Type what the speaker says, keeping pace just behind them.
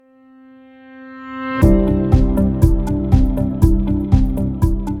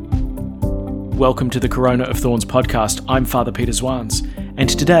welcome to the Corona of Thorns podcast. I'm Father Peter Zwans, and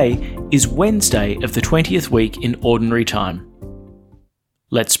today is Wednesday of the 20th week in Ordinary Time.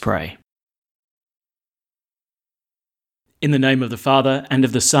 Let's pray. In the name of the Father, and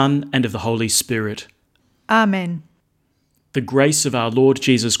of the Son, and of the Holy Spirit. Amen. The grace of our Lord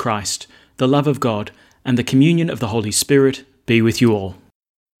Jesus Christ, the love of God, and the communion of the Holy Spirit be with you all.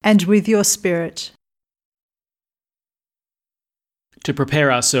 And with your spirit. To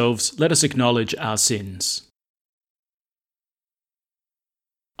prepare ourselves, let us acknowledge our sins.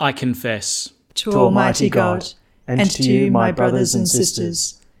 I confess To Almighty God, and to you, my brothers and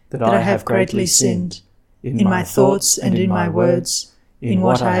sisters, that I have greatly sinned, in my thoughts and in my words, in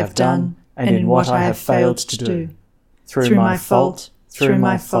what I have done and in what I have failed to do, through my fault, through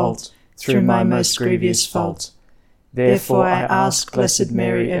my most grievous fault. Therefore I ask Blessed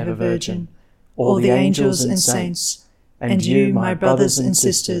Mary, ever Virgin, all the angels and saints, and you, my brothers and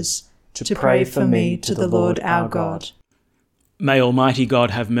sisters, to pray for me to the Lord our God. May Almighty God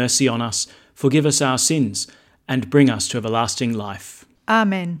have mercy on us, forgive us our sins, and bring us to everlasting life.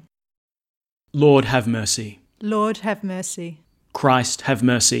 Amen. Lord, have mercy. Lord, have mercy. Christ, have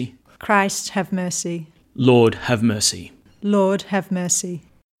mercy. Christ, have mercy. Lord, have mercy. Lord, have mercy.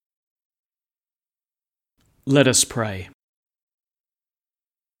 Let us pray.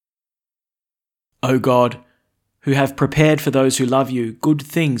 O God, who have prepared for those who love you good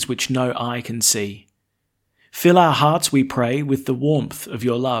things which no eye can see, fill our hearts, we pray, with the warmth of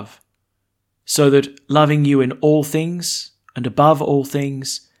your love, so that, loving you in all things and above all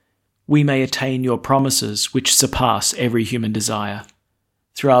things, we may attain your promises which surpass every human desire.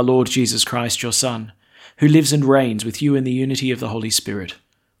 Through our Lord Jesus Christ, your Son, who lives and reigns with you in the unity of the Holy Spirit,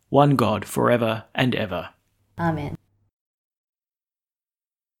 one God, forever and ever. Amen.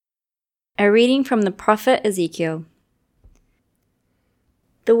 A reading from the prophet Ezekiel.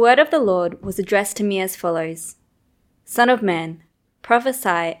 The word of the Lord was addressed to me as follows: Son of man,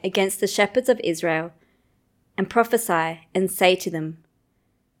 prophesy against the shepherds of Israel, and prophesy and say to them,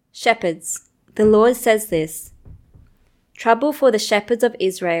 Shepherds, the Lord says this: Trouble for the shepherds of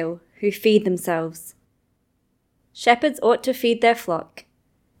Israel who feed themselves. Shepherds ought to feed their flock,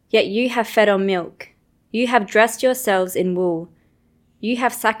 yet you have fed on milk. You have dressed yourselves in wool. You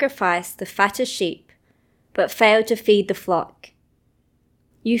have sacrificed the fattest sheep, but failed to feed the flock.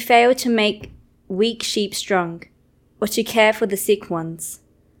 You failed to make weak sheep strong, or to care for the sick ones,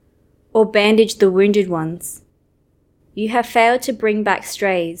 or bandage the wounded ones. You have failed to bring back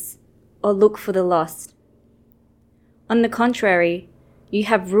strays, or look for the lost. On the contrary, you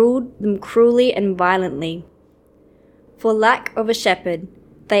have ruled them cruelly and violently. For lack of a shepherd,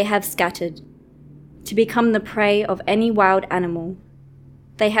 they have scattered, to become the prey of any wild animal.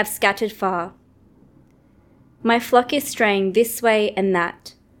 They have scattered far. My flock is straying this way and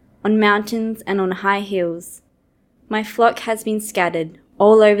that, on mountains and on high hills. My flock has been scattered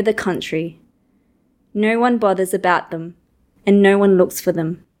all over the country. No one bothers about them, and no one looks for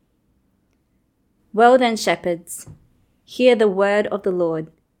them. Well then, shepherds, hear the word of the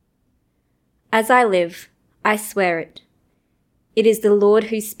Lord. As I live, I swear it. It is the Lord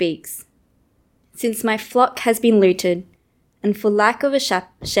who speaks. Since my flock has been looted, and for lack of a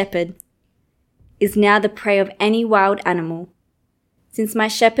shepherd, is now the prey of any wild animal, since my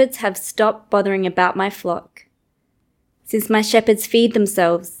shepherds have stopped bothering about my flock, since my shepherds feed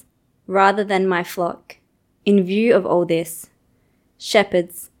themselves rather than my flock, in view of all this,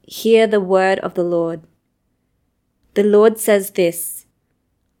 shepherds, hear the word of the Lord. The Lord says this: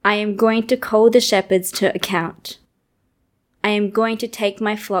 I am going to call the shepherds to account. I am going to take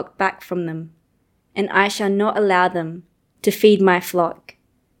my flock back from them, and I shall not allow them to feed my flock.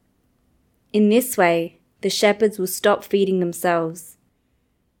 In this way, the shepherds will stop feeding themselves.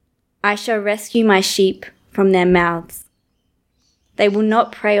 I shall rescue my sheep from their mouths. They will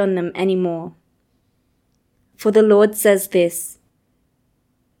not prey on them any more. For the Lord says this: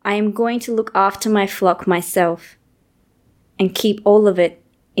 I am going to look after my flock myself, and keep all of it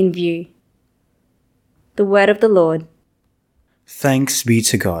in view. The word of the Lord. Thanks be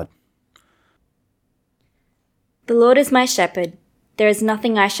to God. The Lord is my shepherd, there is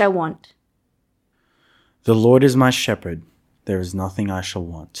nothing I shall want. The Lord is my shepherd, there is nothing I shall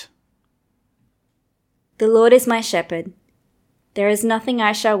want. The Lord is my shepherd, there is nothing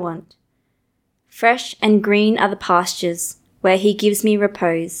I shall want. Fresh and green are the pastures, where he gives me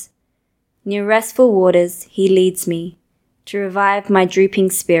repose. Near restful waters he leads me, to revive my drooping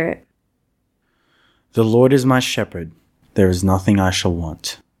spirit. The Lord is my shepherd, there is nothing I shall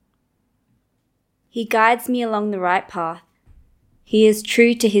want. He guides me along the right path. He is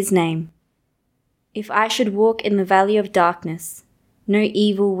true to his name. If I should walk in the valley of darkness, no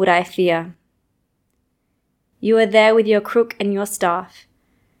evil would I fear, You are there with your crook and your staff.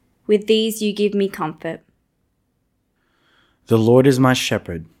 With these you give me comfort. The Lord is my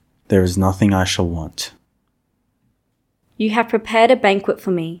shepherd. There is nothing I shall want. You have prepared a banquet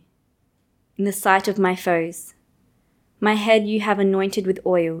for me in the sight of my foes. My head you have anointed with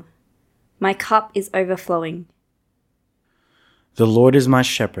oil. My cup is overflowing. The Lord is my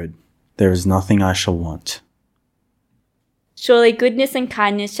shepherd. There is nothing I shall want. Surely goodness and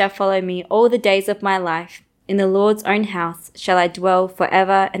kindness shall follow me all the days of my life. In the Lord's own house shall I dwell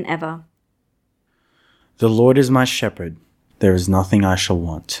forever and ever. The Lord is my shepherd. There is nothing I shall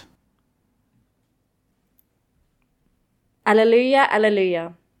want. Alleluia,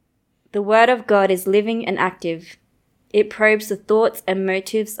 alleluia. The word of God is living and active. It probes the thoughts and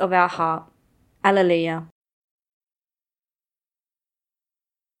motives of our heart. Alleluia.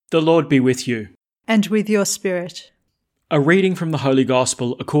 The Lord be with you. And with your spirit. A reading from the Holy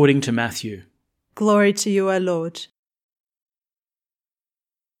Gospel according to Matthew. Glory to you, O Lord.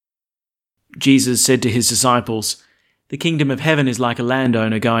 Jesus said to his disciples, "The kingdom of heaven is like a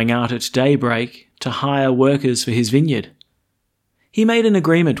landowner going out at daybreak to hire workers for his vineyard. He made an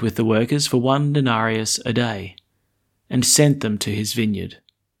agreement with the workers for 1 denarius a day, and sent them to his vineyard.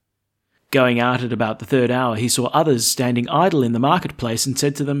 Going out at about the 3rd hour, he saw others standing idle in the marketplace and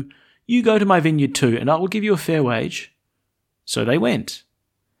said to them, 'You go to my vineyard too, and I will give you a fair wage.' So they went.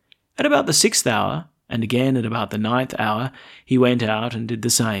 At about the 6th hour, and again at about the 9th hour, he went out and did the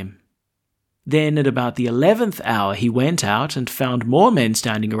same. Then at about the 11th hour he went out and found more men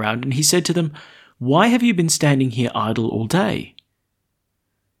standing around, and he said to them, 'Why have you been standing here idle all day?'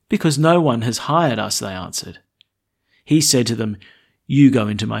 'Because no one has hired us,' they answered. He said to them, 'You go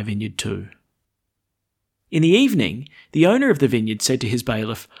into my vineyard too.' In the evening, the owner of the vineyard said to his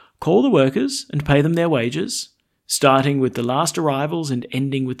bailiff, 'Call the workers and pay them their wages, starting with the last arrivals and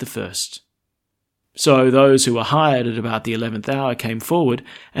ending with the first.' So those who were hired at about the 11th hour came forward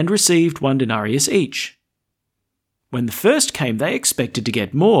and received 1 denarius each. When the first came, they expected to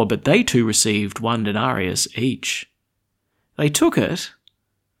get more, but they too received 1 denarius each. They took it,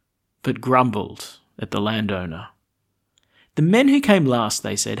 but grumbled at the landowner. 'The men who came last,'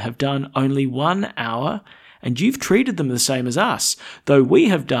 they said, 'have done only 1 hour, and you've treated them the same as us, though we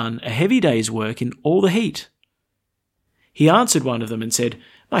have done a heavy day's work in all the heat.' He answered one of them and said,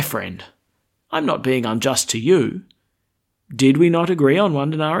 'My friend, I'm not being unjust to you. Did we not agree on 1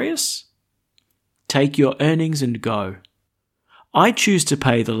 denarius? Take your earnings and go. I choose to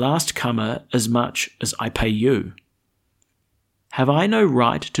pay the last comer as much as I pay you. Have I no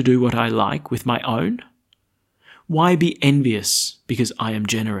right to do what I like with my own? Why be envious because I am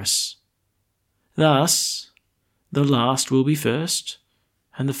generous? Thus, the last will be first,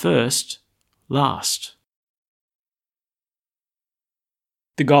 and the first last.'"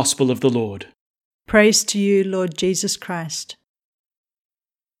 The Gospel of the Lord. Praise to you, Lord Jesus Christ.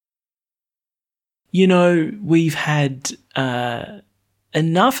 You know, we've had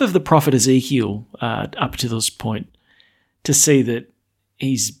enough of the prophet Ezekiel up to this point to see that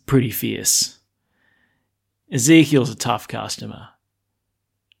he's pretty fierce. Ezekiel's a tough customer.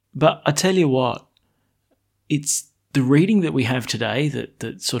 But I tell you what, it's the reading that we have today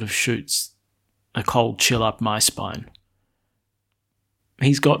that sort of shoots a cold chill up my spine.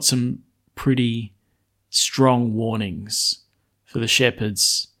 He's got some pretty strong warnings for the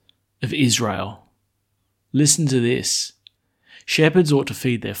shepherds of Israel. Listen to this. "Shepherds ought to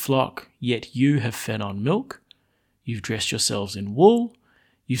feed their flock, yet you have fed on milk. You've dressed yourselves in wool.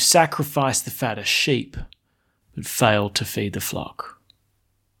 You've sacrificed the fattest sheep, but failed to feed the flock."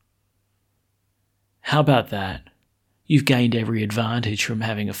 How about that? You've gained every advantage from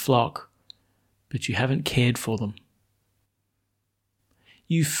having a flock, but you haven't cared for them.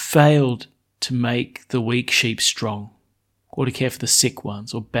 You failed to make the weak sheep strong, or to care for the sick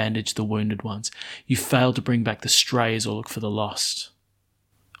ones, or bandage the wounded ones. You failed to bring back the strays or look for the lost.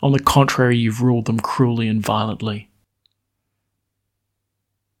 On the contrary, you've ruled them cruelly and violently.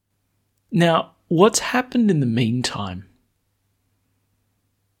 Now, what's happened in the meantime?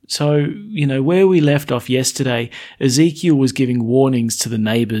 So, where we left off yesterday, Ezekiel was giving warnings to the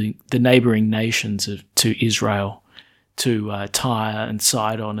neighbouring nations to Israel, to Tyre and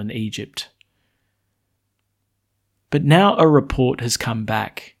Sidon and Egypt. But now a report has come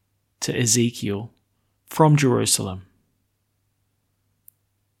back to Ezekiel from Jerusalem.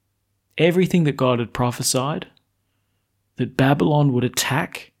 Everything that God had prophesied, that Babylon would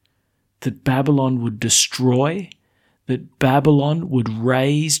attack, that Babylon would destroy, that Babylon would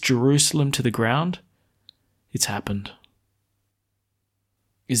raze Jerusalem to the ground, it's happened.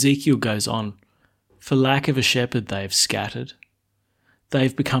 Ezekiel goes on, "For lack of a shepherd they have scattered.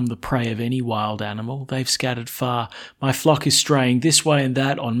 They've become the prey of any wild animal. They've scattered far. My flock is straying this way and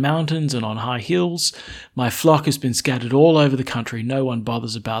that on mountains and on high hills. My flock has been scattered all over the country. No one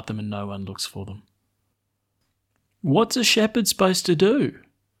bothers about them and no one looks for them. What's a shepherd supposed to do?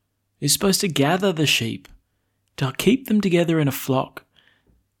 He's supposed to gather the sheep, to keep them together in a flock,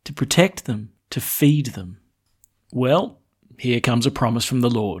 to protect them, to feed them. Well, here comes a promise from the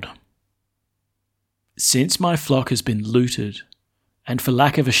Lord. Since my flock has been looted, and for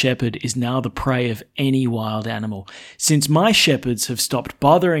lack of a shepherd is now the prey of any wild animal, since my shepherds have stopped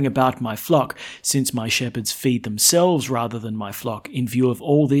bothering about my flock, since my shepherds feed themselves rather than my flock, in view of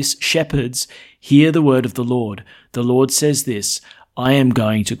all this, shepherds, hear the word of the Lord. The Lord says this, I am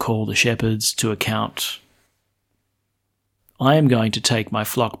going to call the shepherds to account. I am going to take my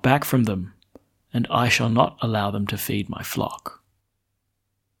flock back from them, and I shall not allow them to feed my flock.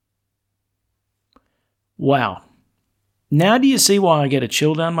 Wow. Now do you see why I get a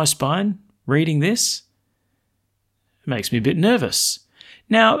chill down my spine reading this? It makes me a bit nervous.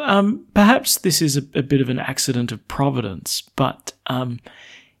 Now, perhaps this is a bit of an accident of providence, but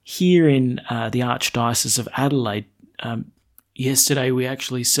here in the Archdiocese of Adelaide, yesterday we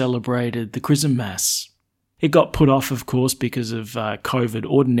actually celebrated the Chrism Mass. It got put off, of course, because of COVID.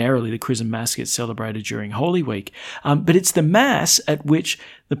 Ordinarily, the Chrism Mass gets celebrated during Holy Week, but it's the Mass at which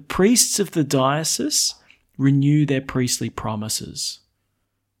the priests of the diocese renew their priestly promises.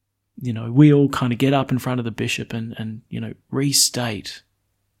 You know, we all kind of get up in front of the bishop and restate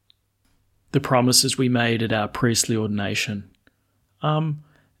the promises we made at our priestly ordination.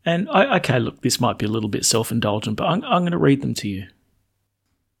 Okay, look, this might be a little bit self-indulgent, but I'm going to read them to you.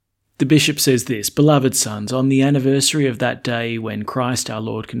 The bishop says this, Beloved sons, on the anniversary of that day when Christ our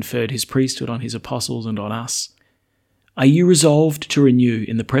Lord conferred his priesthood on his apostles and on us, are you resolved to renew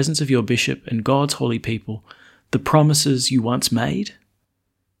in the presence of your bishop and God's holy people the promises you once made?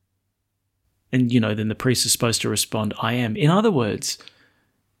 And, then the priest is supposed to respond, I am. In other words,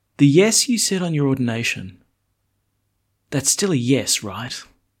 the yes you said on your ordination, that's still a yes, right?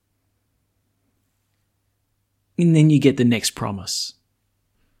 And then you get the next promise.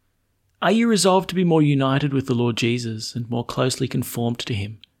 Are you resolved to be more united with the Lord Jesus and more closely conformed to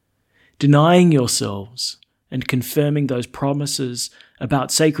him, denying yourselves and confirming those promises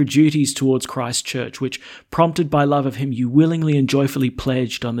about sacred duties towards Christ's church, which, prompted by love of him, you willingly and joyfully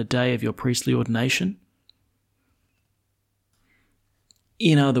pledged on the day of your priestly ordination?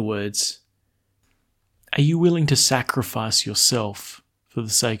 In other words, are you willing to sacrifice yourself for the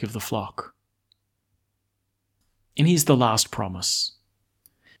sake of the flock? And here's the last promise.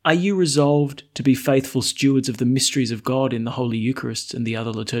 Are you resolved to be faithful stewards of the mysteries of God in the Holy Eucharist and the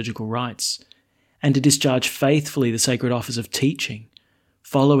other liturgical rites, and to discharge faithfully the sacred office of teaching,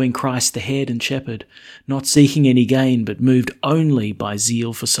 following Christ the head and shepherd, not seeking any gain, but moved only by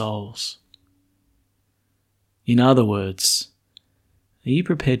zeal for souls? In other words, are you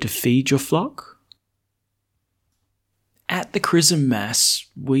prepared to feed your flock? At the Chrism Mass,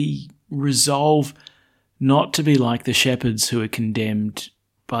 we resolve not to be like the shepherds who are condemned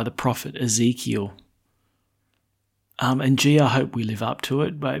by the prophet Ezekiel. And I hope we live up to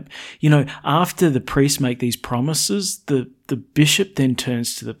it. But, after the priests make these promises, the bishop then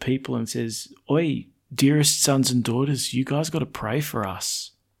turns to the people and says, Oi, dearest sons and daughters, you guys got to pray for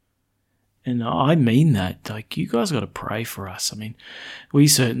us. And I mean that. You guys got to pray for us. I mean, we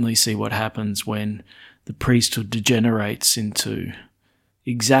certainly see what happens when the priesthood degenerates into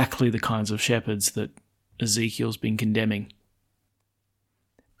exactly the kinds of shepherds that Ezekiel's been condemning.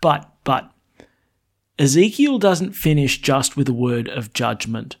 But Ezekiel doesn't finish just with a word of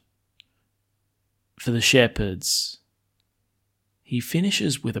judgment for the shepherds. He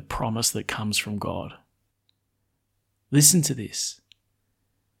finishes with a promise that comes from God. Listen to this.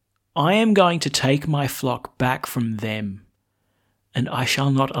 I am going to take my flock back from them, and I shall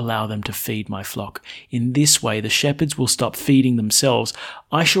not allow them to feed my flock. In this way, the shepherds will stop feeding themselves.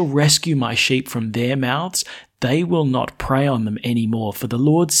 I shall rescue my sheep from their mouths. They will not prey on them anymore, for the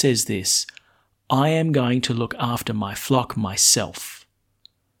Lord says this, I am going to look after my flock myself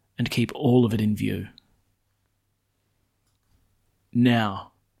and keep all of it in view.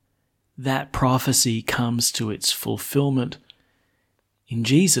 Now, that prophecy comes to its fulfillment in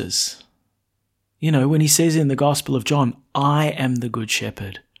Jesus. When he says in the Gospel of John, I am the good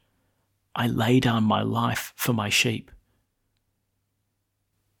shepherd. I lay down my life for my sheep.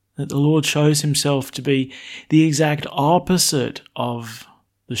 That the Lord shows himself to be the exact opposite of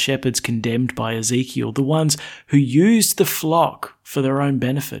the shepherds condemned by Ezekiel, the ones who used the flock for their own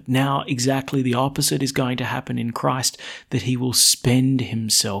benefit. Now exactly the opposite is going to happen in Christ, that he will spend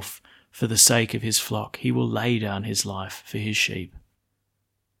himself for the sake of his flock. He will lay down his life for his sheep.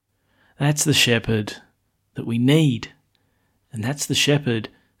 That's the shepherd that we need, and that's the shepherd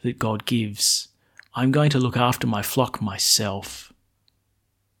that God gives. I'm going to look after my flock myself.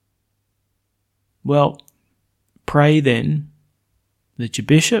 Well, pray then that your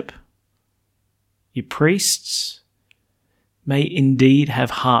bishop, your priests, may indeed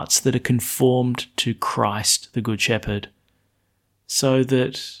have hearts that are conformed to Christ, the Good Shepherd, so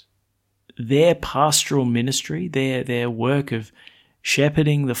that their pastoral ministry, their work of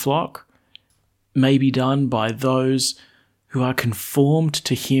shepherding the flock, may be done by those who are conformed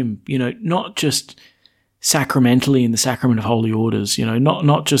to him, not just sacramentally in the sacrament of holy orders,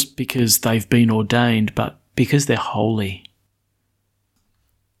 not just because they've been ordained, but because they're holy,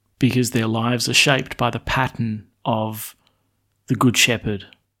 because their lives are shaped by the pattern of the Good Shepherd.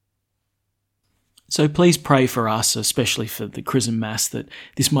 So please pray for us, especially for the Chrism Mass, that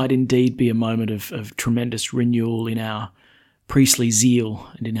this might indeed be a moment of tremendous renewal in our priestly zeal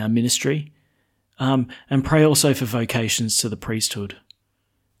and in our ministry. And pray also for vocations to the priesthood,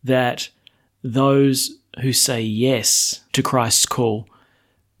 that those who say yes to Christ's call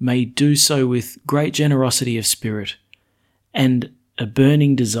may do so with great generosity of spirit and a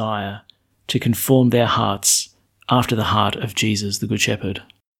burning desire to conform their hearts after the heart of Jesus, the Good Shepherd.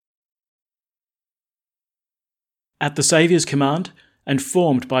 At the Saviour's command, and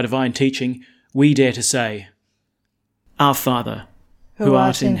formed by divine teaching, we dare to say, Our Father, who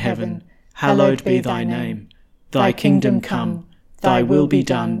art in heaven, hallowed be thy name. Thy kingdom come, thy will be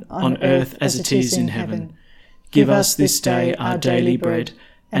done, on earth as it is in heaven. Give us this day our daily bread,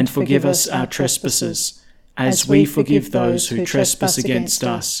 and forgive us our trespasses, as we forgive those who trespass against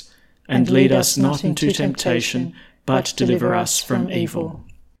us. And lead us not into temptation, but deliver us from evil.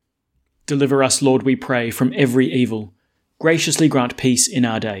 Deliver us, Lord, we pray, from every evil. Graciously grant peace in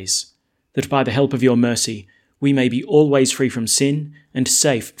our days, that by the help of your mercy we may be always free from sin and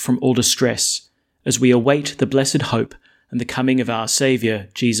safe from all distress, as we await the blessed hope and the coming of our Saviour,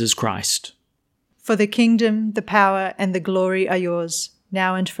 Jesus Christ. For the kingdom, the power, and the glory are yours,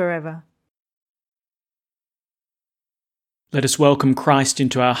 now and forever. Let us welcome Christ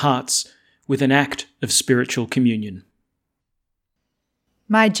into our hearts with an act of spiritual communion.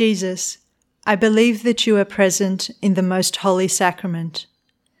 My Jesus, I believe that you are present in the most holy sacrament.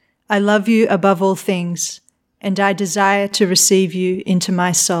 I love you above all things, and I desire to receive you into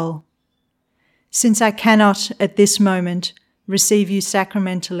my soul. Since I cannot, at this moment, receive you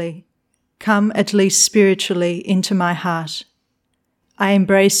sacramentally, come at least spiritually into my heart. I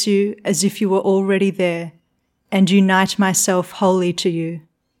embrace you as if you were already there, and unite myself wholly to you.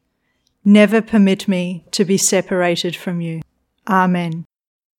 Never permit me to be separated from you. Amen.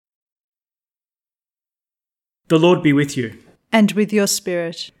 The Lord be with you. And with your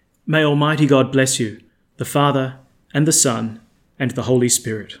spirit. May Almighty God bless you, the Father, and the Son, and the Holy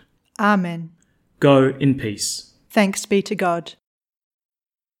Spirit. Amen. Go in peace. Thanks be to God.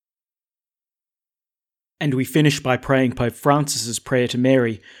 And we finish by praying Pope Francis's prayer to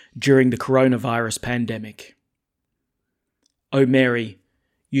Mary during the coronavirus pandemic. O Mary,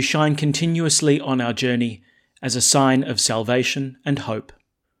 you shine continuously on our journey as a sign of salvation and hope.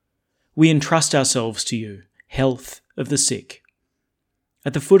 We entrust ourselves to you, health of the sick.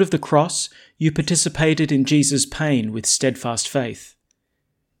 At the foot of the cross, you participated in Jesus' pain with steadfast faith.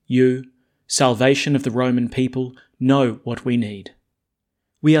 You, salvation of the Roman people, know what we need.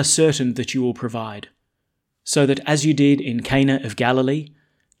 We are certain that you will provide, so that as you did in Cana of Galilee,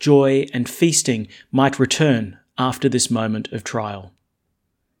 joy and feasting might return after this moment of trial.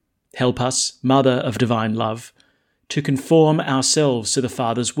 Help us, Mother of Divine Love, to conform ourselves to the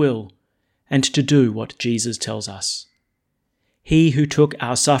Father's will and to do what Jesus tells us. He who took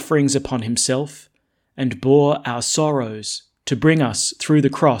our sufferings upon himself and bore our sorrows to bring us through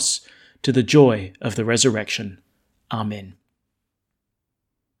the cross to the joy of the resurrection. Amen.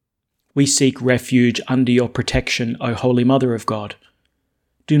 We seek refuge under your protection, O Holy Mother of God.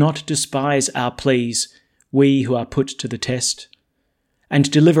 Do not despise our pleas, we who are put to the test, and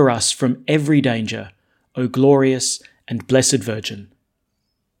deliver us from every danger, O glorious and blessed Virgin.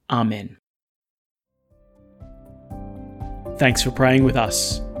 Amen. Thanks for praying with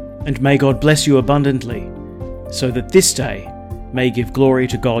us, and may God bless you abundantly, so that this day may give glory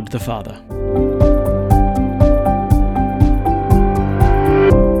to God the Father.